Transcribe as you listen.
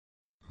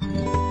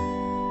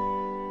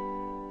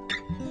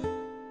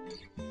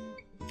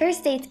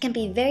First dates can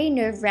be very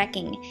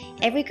nerve-wracking.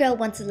 Every girl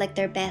wants to look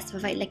their best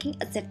without looking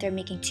as if they're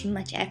making too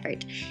much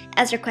effort.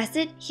 As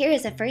requested, here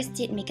is a first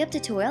date makeup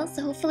tutorial,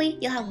 so hopefully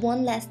you'll have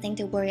one less thing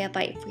to worry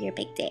about for your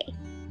big day.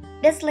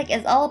 This look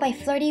is all about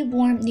flirty,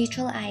 warm,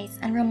 neutral eyes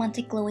and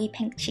romantic glowy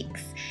pink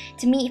cheeks.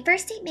 To me,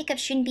 first date makeup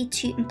shouldn't be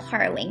too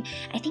empowering.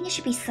 I think it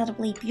should be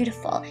subtly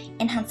beautiful,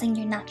 enhancing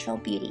your natural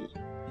beauty.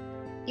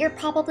 You're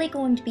probably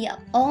going to be up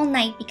all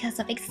night because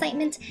of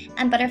excitement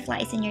and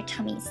butterflies in your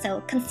tummy,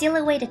 so conceal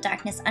away the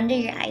darkness under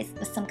your eyes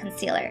with some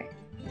concealer.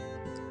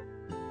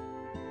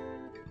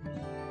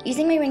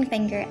 Using my ring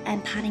finger,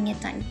 I'm patting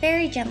it down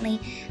very gently,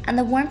 and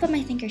the warmth of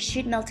my finger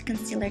should melt the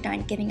concealer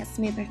down, giving a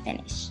smoother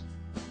finish.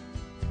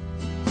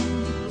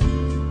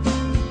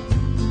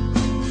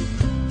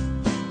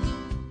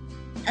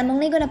 I'm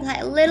only going to apply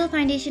a little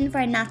foundation for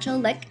a natural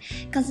look,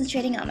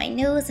 concentrating on my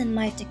nose and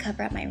mouth to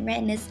cover up my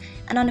redness,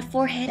 and on the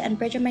forehead and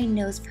bridge of my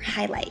nose for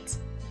highlight.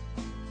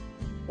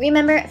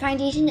 Remember,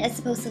 foundation is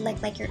supposed to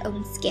look like your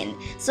own skin,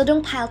 so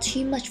don't pile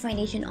too much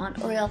foundation on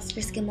or else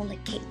your skin will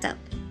look caked up.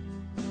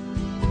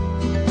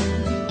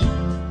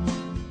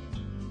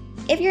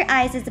 If your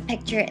eyes is a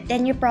picture,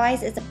 then your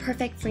brows is a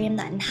perfect frame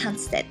that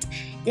enhanced it.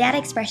 They add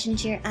expression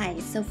to your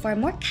eyes, so for a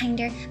more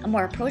kinder and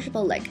more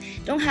approachable look,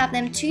 don't have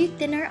them too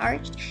thin or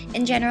arched.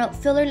 In general,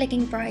 fuller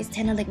looking brows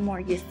tend to look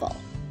more youthful.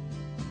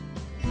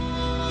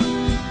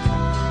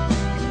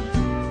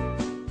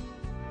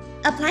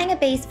 Applying a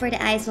base for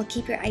the eyes will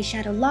keep your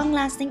eyeshadow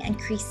long-lasting and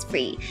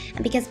crease-free,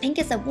 and because pink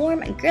is a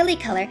warm and girly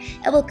color,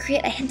 it will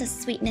create a hint of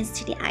sweetness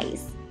to the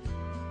eyes.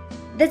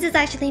 This is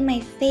actually my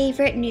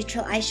favorite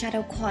neutral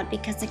eyeshadow quad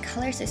because the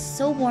colors are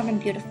so warm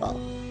and beautiful.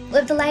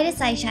 With the lightest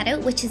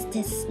eyeshadow, which is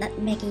this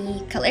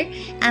nutmeggy color,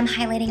 I'm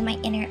highlighting my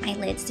inner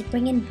eyelids to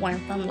bring in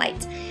warmth and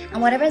light.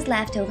 And whatever is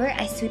left over,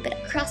 I sweep it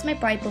across my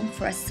brow bone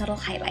for a subtle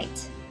highlight.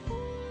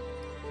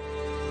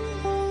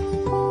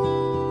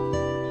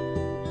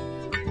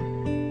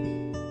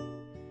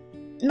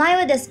 Now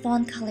with this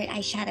fawn colored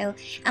eyeshadow,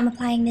 I'm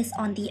applying this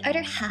on the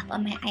outer half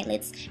of my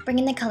eyelids,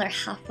 bringing the color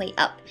halfway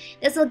up.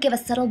 This will give a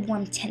subtle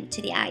warm tint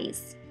to the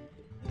eyes.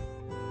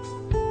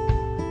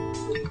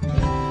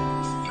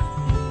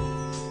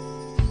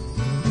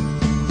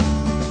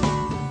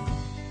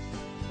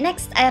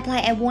 Next, I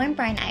apply a warm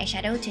brown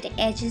eyeshadow to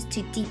the edges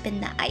to deepen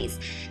the eyes.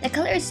 The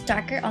color is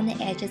darker on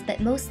the edges,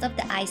 but most of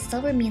the eyes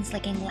still remains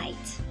looking light.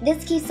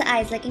 This keeps the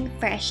eyes looking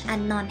fresh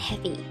and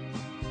non-heavy.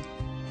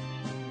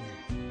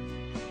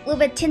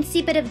 With a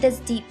tinsy bit of this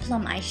deep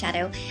plum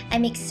eyeshadow, I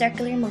make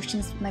circular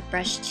motions with my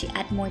brush to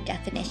add more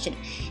definition.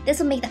 This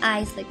will make the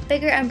eyes look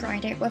bigger and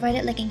brighter without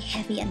it looking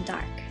heavy and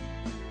dark.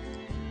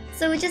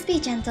 So just be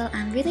gentle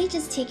and really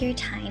just take your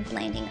time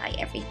blending out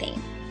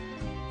everything.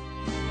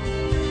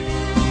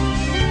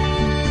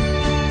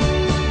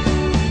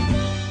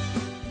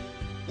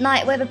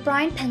 Now with a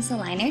brown pencil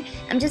liner,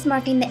 I'm just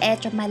marking the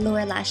edge of my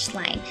lower lash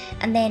line,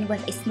 and then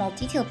with a small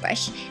detail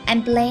brush,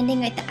 I'm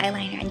blending out the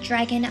eyeliner and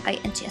dragging it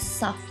out into a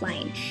soft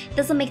line.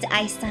 This will make the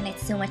eyes stand out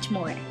so much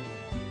more.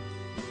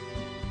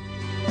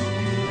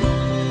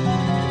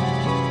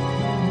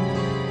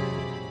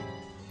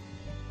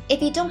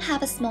 If you don't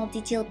have a small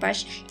detail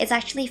brush, it's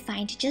actually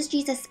fine to just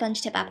use a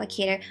sponge tip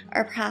applicator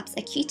or perhaps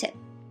a Q-tip.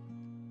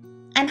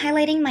 I'm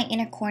highlighting my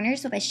inner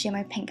corners with a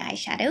shimmer pink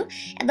eyeshadow.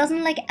 It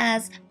doesn't look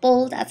as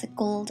bold as a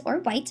gold or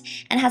white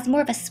and has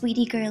more of a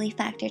sweetie girly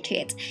factor to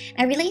it.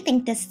 I really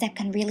think this step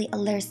can really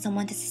allure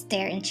someone to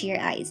stare into your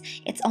eyes.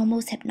 It's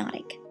almost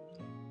hypnotic.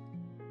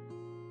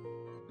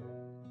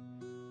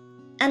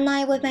 And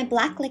now with my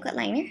black liquid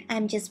liner,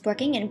 I'm just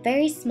working in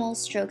very small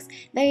strokes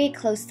very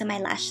close to my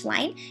lash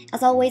line.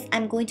 As always,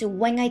 I'm going to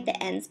wing out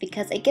the ends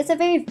because it gives a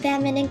very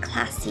feminine,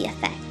 classy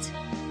effect.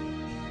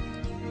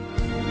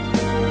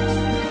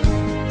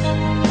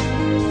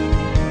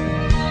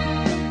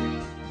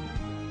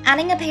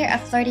 Adding a pair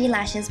of flirty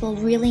lashes will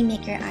really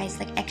make your eyes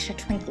look extra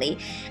twinkly.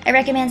 I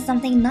recommend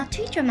something not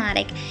too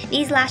dramatic.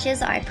 These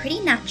lashes are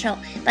pretty natural,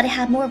 but they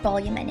have more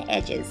volume in the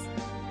edges.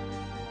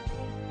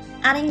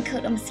 Adding a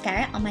coat of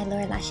mascara on my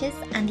lower lashes,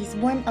 and these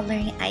warm,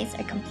 alluring eyes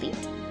are complete.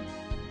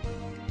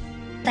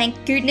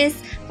 Thank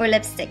goodness for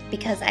lipstick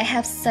because I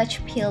have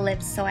such pale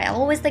lips, so I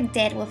always look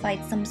dead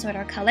without some sort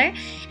of color,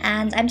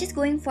 and I'm just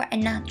going for a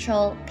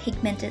natural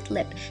pigmented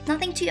lip.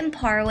 Nothing too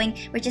empowering,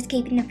 we're just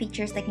keeping the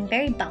features looking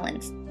very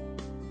balanced.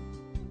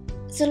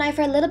 So now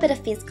for a little bit of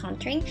face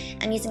contouring,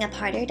 I'm using a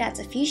powder that's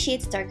a few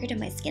shades darker than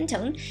my skin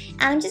tone,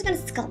 and I'm just going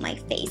to sculpt my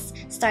face,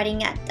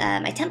 starting at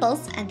my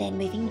temples and then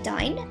moving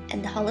down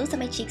in the hollows of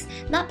my cheeks,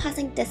 not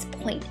passing this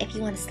point if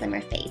you want a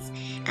slimmer face.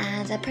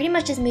 And pretty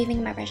much just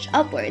moving my brush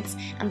upwards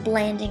and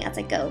blending as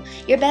I go.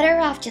 You're better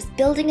off just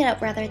building it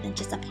up rather than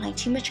just applying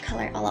too much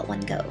color all at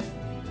one go.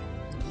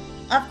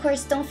 Of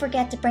course, don't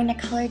forget to bring the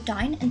color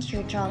down into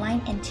your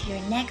jawline, into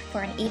your neck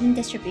for an even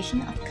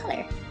distribution of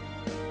color.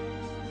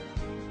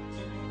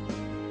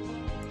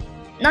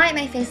 Now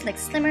my face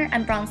looks slimmer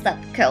and bronzed up.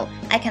 Cool,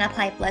 I can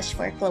apply blush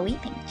for glowy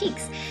pink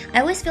cheeks. I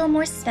always feel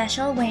more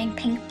special wearing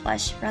pink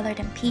blush rather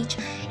than peach.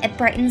 It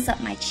brightens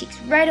up my cheeks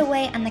right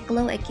away and the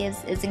glow it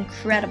gives is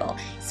incredible.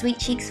 Sweet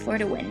cheeks for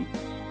the win.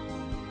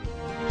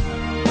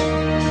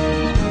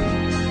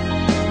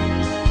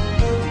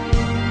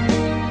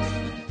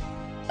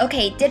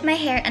 Okay, did my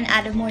hair and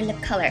added more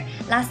lip color.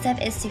 Last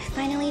step is to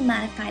finally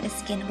mattify the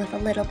skin with a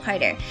little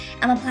powder.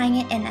 I'm applying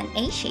it in an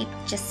A shape,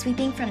 just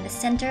sweeping from the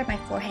center of my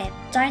forehead,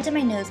 down to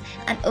my nose,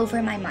 and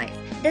over my mouth.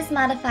 This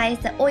mattifies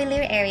the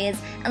oilier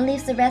areas and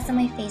leaves the rest of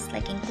my face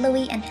looking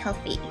glowy and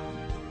healthy.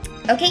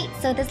 Okay,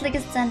 so this look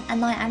is done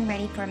and now I'm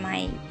ready for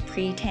my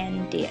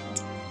pretend date.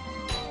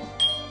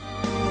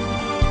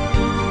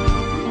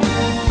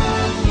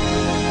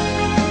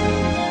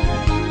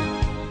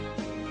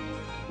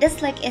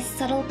 This look is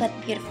subtle but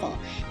beautiful.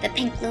 The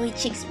pink glowy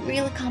cheeks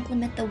really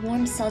complement the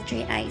warm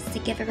sultry eyes to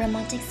give a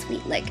romantic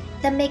sweet look.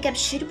 The makeup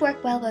should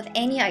work well with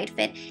any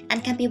outfit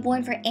and can be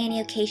worn for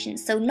any occasion,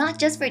 so not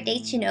just for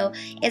dates, you know.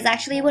 It's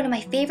actually one of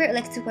my favorite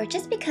looks to wear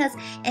just because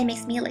it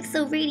makes me look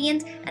so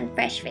radiant and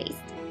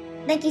fresh-faced.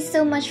 Thank you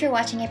so much for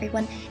watching,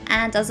 everyone,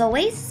 and as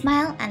always,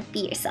 smile and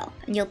be yourself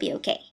and you'll be okay.